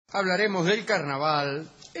hablaremos del carnaval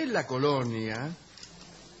en la colonia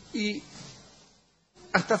y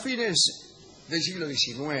hasta fines del siglo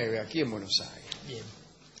XIX, aquí en Buenos Aires. Bien.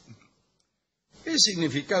 El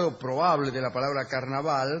significado probable de la palabra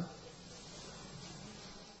carnaval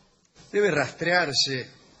debe rastrearse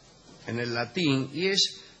en el latín y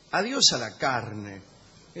es adiós a la carne.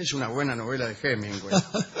 Es una buena novela de Hemingway.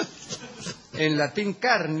 En latín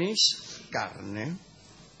carnis, carne,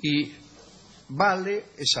 y vale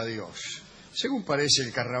es adiós. Según parece,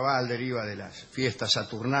 el carnaval deriva de las fiestas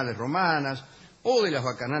saturnales romanas o de las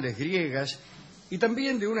bacanales griegas y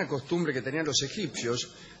también de una costumbre que tenían los egipcios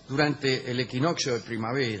durante el equinoccio de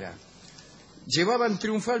primavera. Llevaban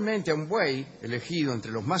triunfalmente a un buey elegido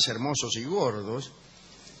entre los más hermosos y gordos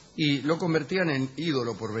y lo convertían en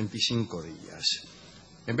ídolo por 25 días.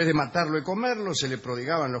 En vez de matarlo y comerlo, se le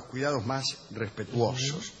prodigaban los cuidados más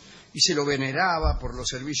respetuosos y se lo veneraba por los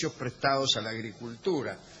servicios prestados a la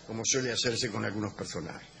agricultura, como suele hacerse con algunos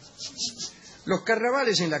personajes. Los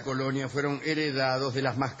carnavales en la colonia fueron heredados de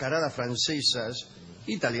las mascaradas francesas,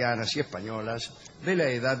 italianas y españolas de la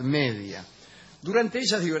Edad Media. Durante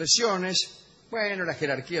esas diversiones, las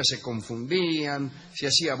jerarquías se confundían, se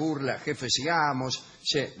hacía burla a jefes y amos,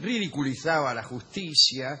 se ridiculizaba a la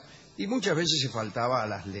justicia y muchas veces se faltaba a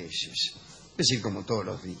las leyes, es decir, como todos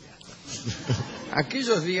los días.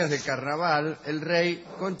 Aquellos días de carnaval, el rey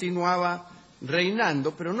continuaba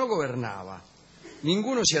reinando, pero no gobernaba.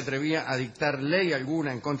 Ninguno se atrevía a dictar ley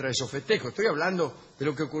alguna en contra de esos festejos. Estoy hablando de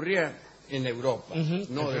lo que ocurría en Europa,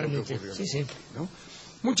 no de lo que ocurrió en Europa, ¿no?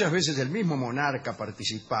 Muchas veces el mismo monarca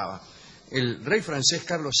participaba. El rey francés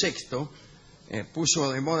Carlos VI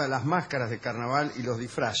puso de moda las máscaras de carnaval y los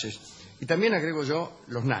disfraces, y también, agrego yo,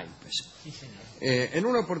 los naipes. En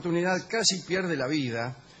una oportunidad casi pierde la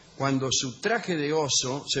vida cuando su traje de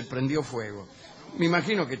oso se prendió fuego. Me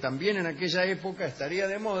imagino que también en aquella época estaría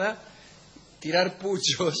de moda tirar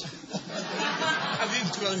puchos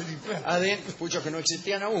adentro, puchos que no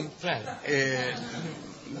existían aún,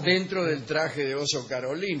 dentro del traje de oso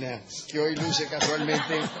Carolina, que hoy luce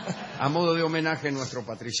casualmente a modo de homenaje a nuestro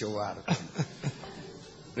Patricio Barco.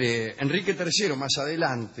 Enrique III, más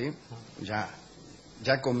adelante,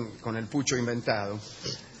 ya con el pucho inventado,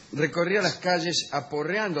 recorría las calles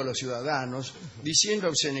aporreando a los ciudadanos, diciendo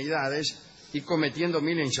obscenidades y cometiendo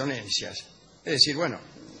mil insolencias. Es decir,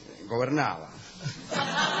 gobernaba.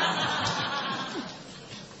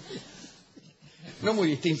 No muy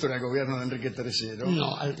distinto era el gobierno de Enrique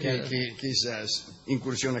III, que esas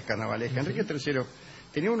incursiones carnavalescas. Enrique III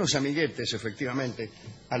tenía unos amiguetes, efectivamente,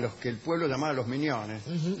 a los que el pueblo llamaba los miñones.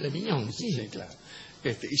 Los miñones, sí. Sí, claro.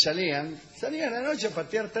 Y salían a la noche a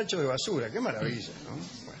patear tachos de basura. Qué maravilla, ¿no?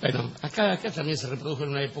 Bueno, acá también se reprodujo en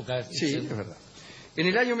una época... Sí, es verdad. En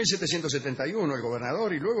el año 1771, el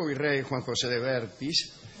gobernador y luego virrey Juan José de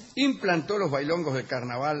Bertis implantó los bailongos de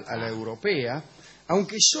carnaval a la europea,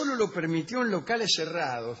 aunque solo lo permitió en locales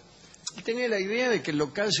cerrados. Y tenía la idea de que el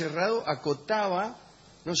local cerrado acotaba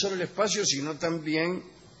no solo el espacio, sino también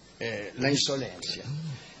la insolencia.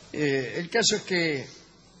 El caso es que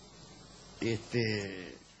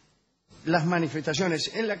las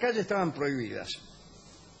manifestaciones en la calle estaban prohibidas.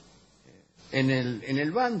 En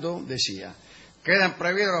el bando decía: quedan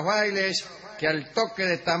prohibidos los bailes que al toque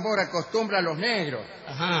de tambor acostumbran los negros,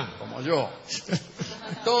 como yo.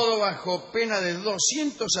 Todo bajo pena de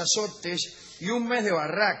 200 azotes y un mes de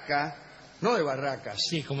barraca, no de barracas.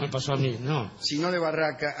 Sí, como me pasó a mí, no. Sino de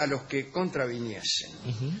barraca a los que contraviniesen.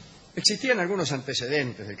 Existían algunos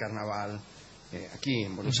antecedentes del carnaval aquí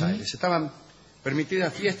en Buenos Aires. Estaban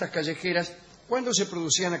permitidas fiestas callejeras cuando se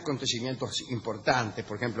producían acontecimientos importantes,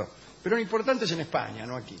 por ejemplo, pero importantes en España,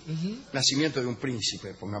 no aquí. Nacimiento de un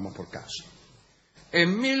príncipe, pongamos por caso.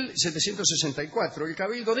 En 1764 el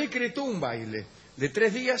Cabildo decretó un baile de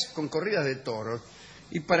 3 días con corridas de toros,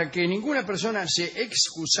 y para que ninguna persona se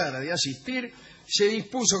excusara de asistir, se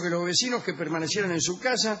dispuso que los vecinos que permanecieran en su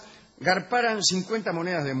casa garparan 50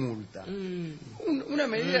 monedas de multa. Una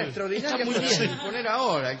medida extraordinaria para imponer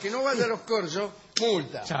ahora. El que no vaya a los corsos,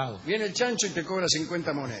 multa. Chao. Viene el chancho y te cobra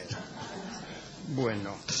 50 monedas.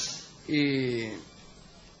 Bueno, y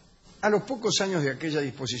a los pocos años de aquella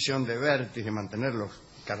disposición de Bertis de mantener los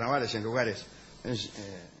carnavales en lugares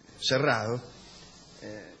cerrados,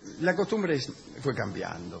 la costumbre fue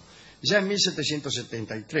cambiando. Ya en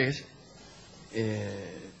 1773,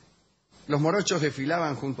 los morochos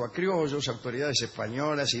desfilaban junto a criollos, autoridades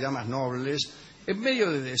españolas y damas nobles en medio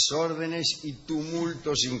de desórdenes y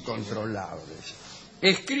tumultos incontrolables.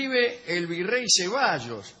 Escribe el virrey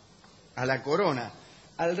Ceballos a la corona,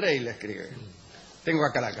 al rey le escribe. Tengo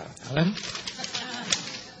acá la carta. A ver.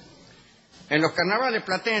 En los carnavales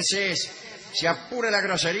platenses se apura la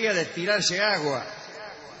grosería de tirarse agua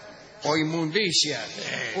o inmundicia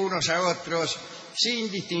unos a otros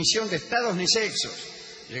sin distinción de estados ni sexos,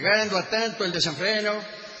 llegando a tanto el desenfreno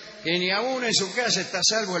que ni aún en su casa está a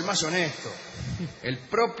salvo el más honesto. El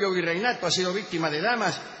propio virreinato ha sido víctima de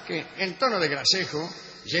damas que, en tono de gracejo,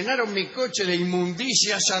 llenaron mi coche de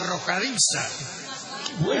inmundicias arrojadizas.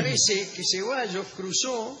 Parece que Ceballos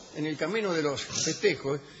cruzó en el camino de los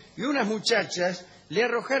festejos y unas muchachas le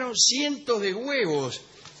arrojaron cientos de huevos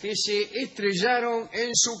que se estrellaron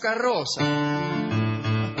en su carroza.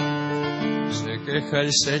 Se queja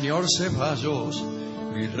el señor Ceballos,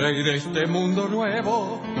 mi rey de este mundo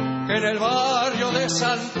nuevo, que en el barrio de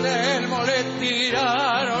San Telmo le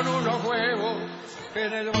tiraron unos huevos, que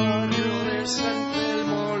en el barrio de San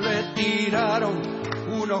Telmo le tiraron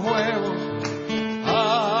unos huevos.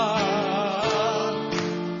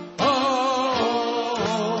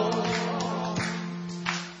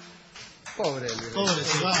 Pobre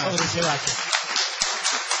Ceballos.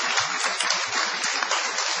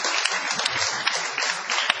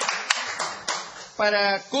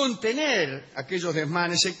 Para contener aquellos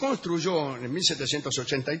desmanes se construyó en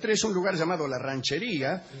 1783 un lugar llamado La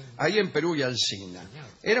Ranchería, ahí en Perú y Alsina.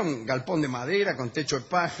 Era un galpón de madera con techo de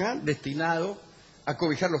paja destinado a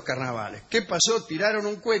cobijar los carnavales. ¿Qué pasó? Tiraron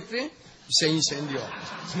un cohete y se incendió.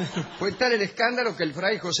 Fue tal el escándalo que el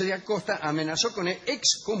fray José de Acosta amenazó con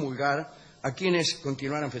excomulgar a quienes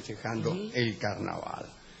continuaran festejando el carnaval.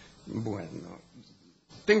 Bueno,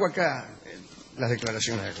 tengo acá las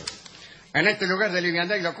declaraciones de José. En este lugar de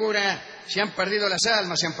liviandad y locura se han perdido las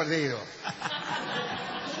almas, se han perdido.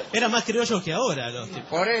 Era más criollos que ahora.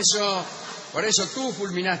 Por eso tú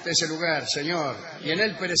fulminaste ese lugar, señor, y en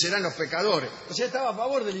él perecerán los pecadores. O sea, estaba a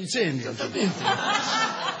favor del incendio.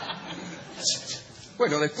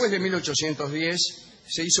 Bueno, después de 1810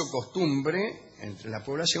 se hizo costumbre entre la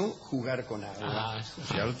población jugar con agua,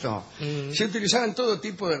 ¿cierto? Se utilizaban todo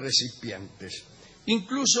tipo de recipientes,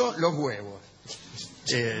 incluso los huevos.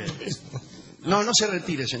 No se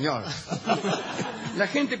retire, señor. La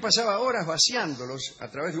gente pasaba horas vaciándolos a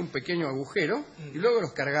través de un pequeño agujero y luego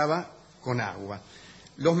los cargaba con agua.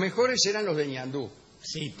 Los mejores eran los de ñandú.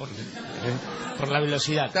 Sí, por la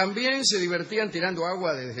velocidad. También se divertían tirando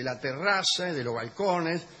agua desde la terraza, de los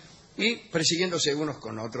balcones y persiguiéndose unos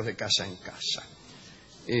con otros de casa en casa.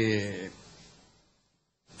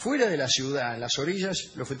 Fuera de la ciudad, en las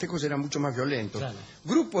orillas, los festejos eran mucho más violentos. Claro.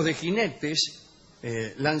 Grupos de jinetes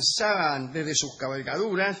lanzaban desde sus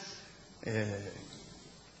cabalgaduras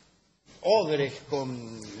odres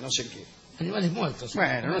con no sé qué. Animales muertos.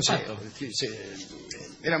 Bueno, no sé.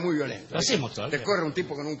 Era muy violento. Lo hacemos todavía. Te corre un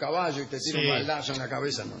tipo con un caballo y te tira un baldazo en la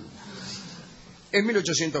cabeza. No. En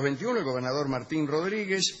 1821 el gobernador Martín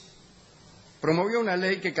Rodríguez promovió una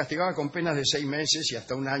ley que castigaba con penas de 6 meses y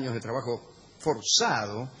hasta 1 año de trabajo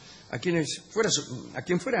forzado a quien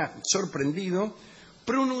fuera sorprendido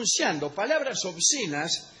pronunciando palabras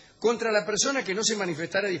obscenas contra la persona que no se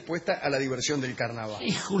manifestara dispuesta a la diversión del carnaval.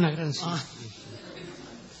 Hijo, una gran...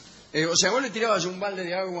 O sea, vos le tirabas un balde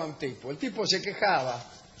de agua a un tipo, el tipo se quejaba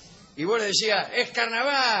y vos le decías, ¡es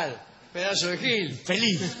carnaval! Pedazo de gil.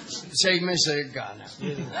 Feliz. 6 meses de cana.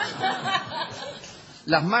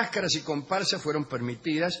 Las máscaras y comparsas fueron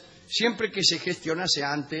permitidas siempre que se gestionase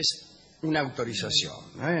antes una autorización.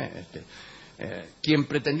 Quien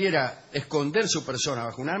pretendiera esconder su persona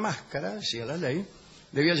bajo una máscara, decía la ley,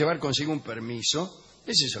 debía llevar consigo un permiso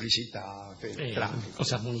que se solicitaba.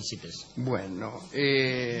 Cosas municipales. Bueno,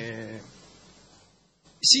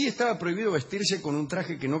 sí estaba prohibido vestirse con un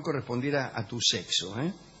traje que no correspondiera a tu sexo.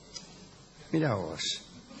 Mira vos.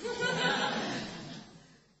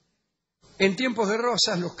 En tiempos de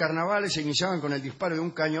Rosas, los carnavales se iniciaban con el disparo de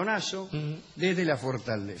un cañonazo desde la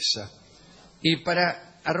fortaleza. Y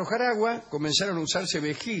para arrojar agua comenzaron a usarse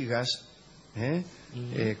vejigas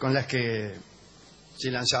con las que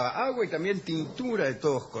se lanzaba agua y también tintura de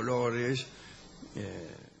todos colores.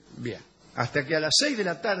 Bien, hasta que a las 6 de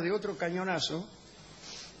la tarde otro cañonazo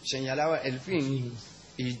señalaba el fin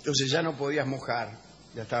y entonces ya no podías mojar,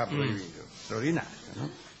 ya estaba prohibido. Extraordinario, ¿no?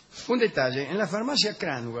 Un detalle, en la farmacia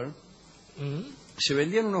Cranwell se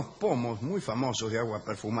vendían unos pomos muy famosos de agua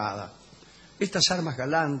perfumada. Estas armas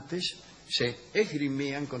galantes se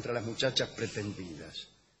esgrimían contra las muchachas pretendidas.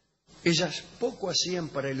 Ellas poco hacían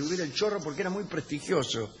para eludir el chorro porque era muy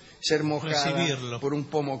prestigioso ser mojada por un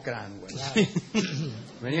pomo Cranwell. Claro.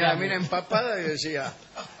 Venía la mina empapada y decía,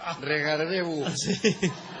 regardebu.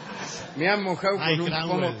 Me han mojado con un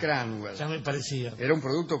pomo Cranwell. Ya me parecía. Era un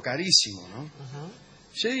producto carísimo, ¿no?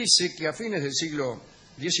 Se dice que a fines del siglo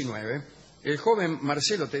XIX, el joven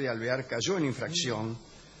Marcelo T. de Alvear cayó en infracción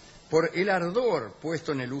por el ardor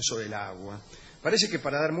puesto en el uso del agua. Parece que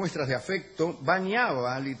para dar muestras de afecto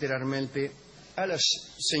bañaba literalmente a las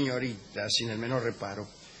señoritas sin el menor reparo.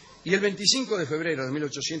 Y el 25 de febrero de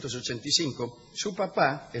 1885, su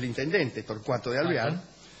papá, el intendente Torcuato de Alvear,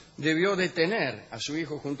 debió detener a su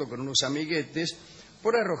hijo junto con unos amiguetes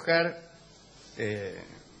por arrojar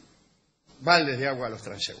baldes de agua a los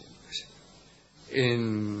transeúntes.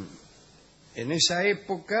 En esa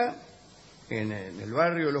época, en el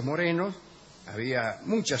barrio de Los Morenos, había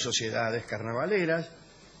muchas sociedades carnavaleras.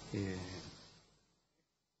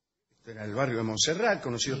 Era el barrio de Montserrat,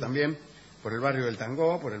 conocido también por el barrio del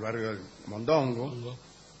Tangó, por el barrio del Mondongo,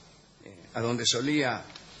 a donde solía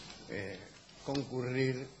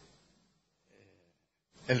concurrir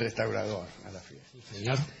el restaurador a la fiesta. Sí,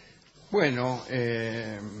 señor. Bueno,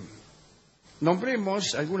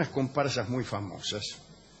 nombremos algunas comparsas muy famosas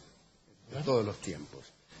de todos los tiempos.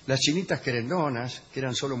 Las chinitas querendonas, que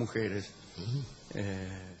eran solo mujeres.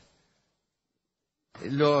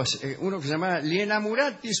 Uno que se llamaba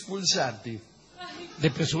Lienamuratis Pulsati. De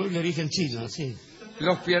presumible origen chino, sí.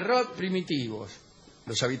 Los Pierrot primitivos,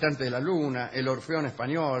 los habitantes de la luna, el Orfeón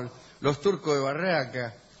español, los turcos de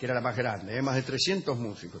Barraca, que era la más grande, más de 300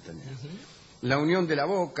 músicos tenían. La Unión de la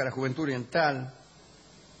Boca, la Juventud Oriental,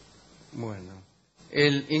 bueno,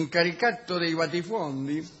 el Incaricato de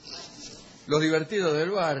Ibatifondi, los divertidos del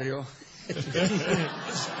barrio.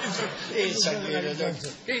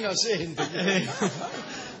 Qué inocente.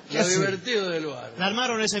 Los divertidos del barrio. La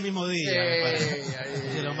armaron ese mismo día.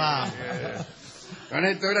 De lo más. Con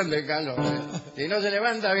esto grande calor. Si no se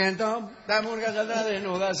levanta viento, la murga saldrá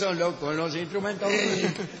desnuda solo con los instrumentos.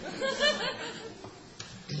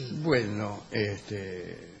 Bueno,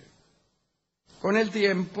 con el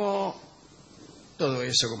tiempo, todo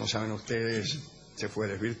eso, como saben ustedes, se fue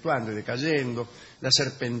desvirtuando y decayendo. Las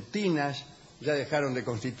serpentinas ya dejaron de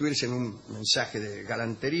constituirse en un mensaje de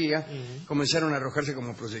galantería, comenzaron a arrojarse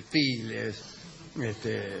como proyectiles,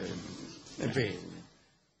 en fin.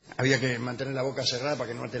 Había que mantener la boca cerrada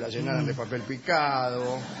para que no te la llenaran de papel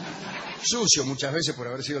picado, sucio muchas veces por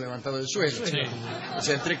haber sido levantado del suelo. Sí. O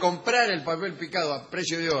sea, entre comprar el papel picado a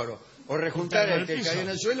precio de oro o rejuntar el que caía en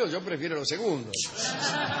el suelo, yo prefiero los segundos.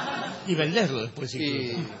 Y venderlo después.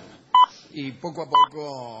 Y poco a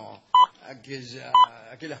poco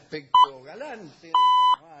aquel aspecto galante del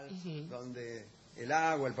carnaval, donde el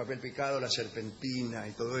agua, el papel picado, la serpentina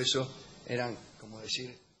y todo eso eran como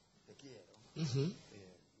decir te quiero.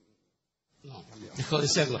 No, dejó de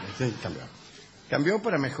serlo. Sí, cambió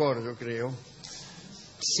para mejor, yo creo.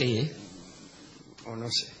 Sí. O no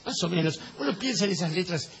sé. Más o menos. Uno piensa en esas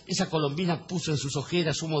letras, esa colombina puso en sus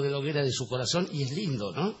ojeras humo de la hoguera de su corazón, y es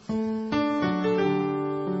lindo, ¿no?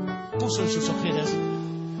 Puso en sus ojeras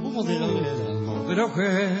humo de la hoguera. Humo de la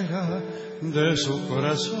hoguera de su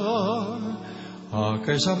corazón,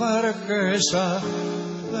 aquella marquesa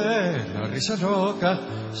de la risa loca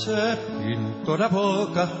se pintó la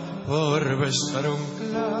boca por besar un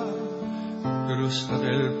clavo. Cruza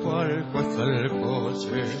del palco hasta el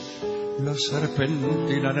coche la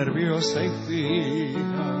serpentina nerviosa y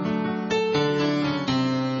fina,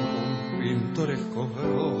 como un pintoresco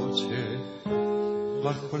broche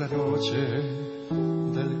bajo la noche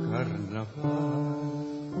del carnaval.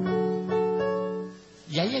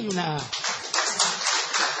 Y ahí hay una...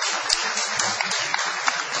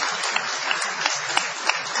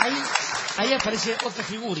 Ahí aparece otra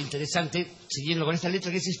figura interesante, siguiendo con esta letra,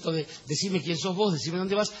 que es esto de decime quién sos vos, decime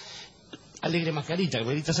dónde vas. Alegre mascarita que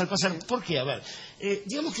me gritas al pasar. ¿Por qué? A ver,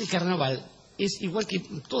 digamos que el carnaval es igual que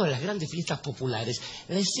todas las grandes fiestas populares,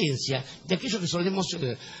 la esencia de aquello que solemos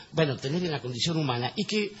tener en la condición humana, y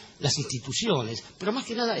que las instituciones, pero más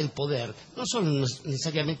que nada el poder, no son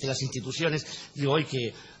necesariamente las instituciones, digo, hoy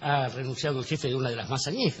que ha renunciado el jefe de una de las más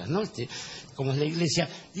añejas, ¿no? Como es la Iglesia,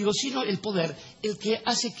 digo, sino el poder, el que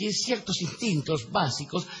hace que ciertos instintos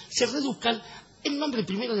básicos se reduzcan en nombre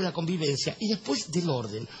primero de la convivencia y después del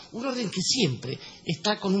orden. Un orden que siempre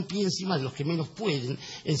está con un pie encima de los que menos pueden,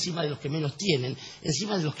 encima de los que menos tienen,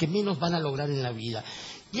 encima de los que menos van a lograr en la vida.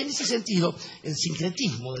 Y en ese sentido, el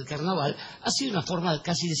sincretismo del carnaval ha sido una forma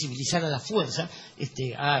casi de civilizar a la fuerza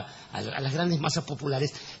a las grandes masas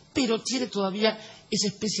populares, pero tiene todavía esa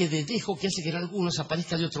especie de dejo que hace que en algunos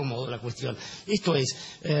aparezca de otro modo la cuestión. Esto es,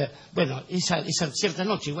 esa cierta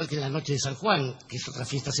noche, igual que en la noche de San Juan, que es otra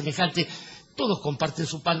fiesta semejante, todos comparten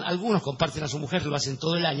su pan, algunos comparten a su mujer, lo hacen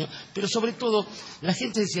todo el año, pero sobre todo la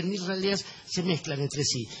gente de 100.000 aldeas se mezclan entre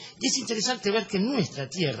sí. Y es interesante ver que en nuestra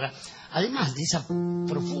tierra además de esa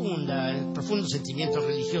el profundo sentimiento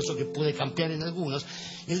religioso que puede campear en algunos,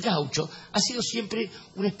 el gaucho ha sido siempre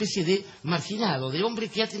una especie de marginado, de hombre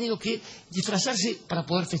que ha tenido que disfrazarse para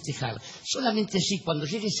poder festejar. Solamente así, cuando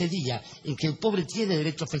llegue ese día en que el pobre tiene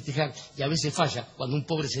derecho a festejar, y a veces falla, cuando un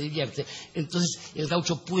pobre se divierte, entonces el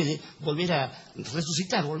gaucho puede volver a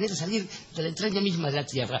resucitar, volver a salir de la entraña misma de la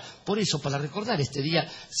tierra. Por eso, para recordar este día,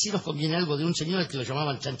 sí nos conviene algo de un señor al que lo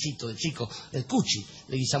llamaban Chanchito, de chico, del Cuchi,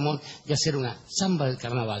 de Guizamón, y hacer una samba del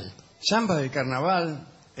carnaval. Samba del carnaval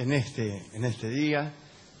en este día,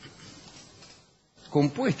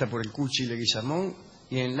 compuesta por el Cuchi Leguizamón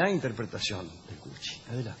y en la interpretación del Cuchi.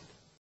 Adelante.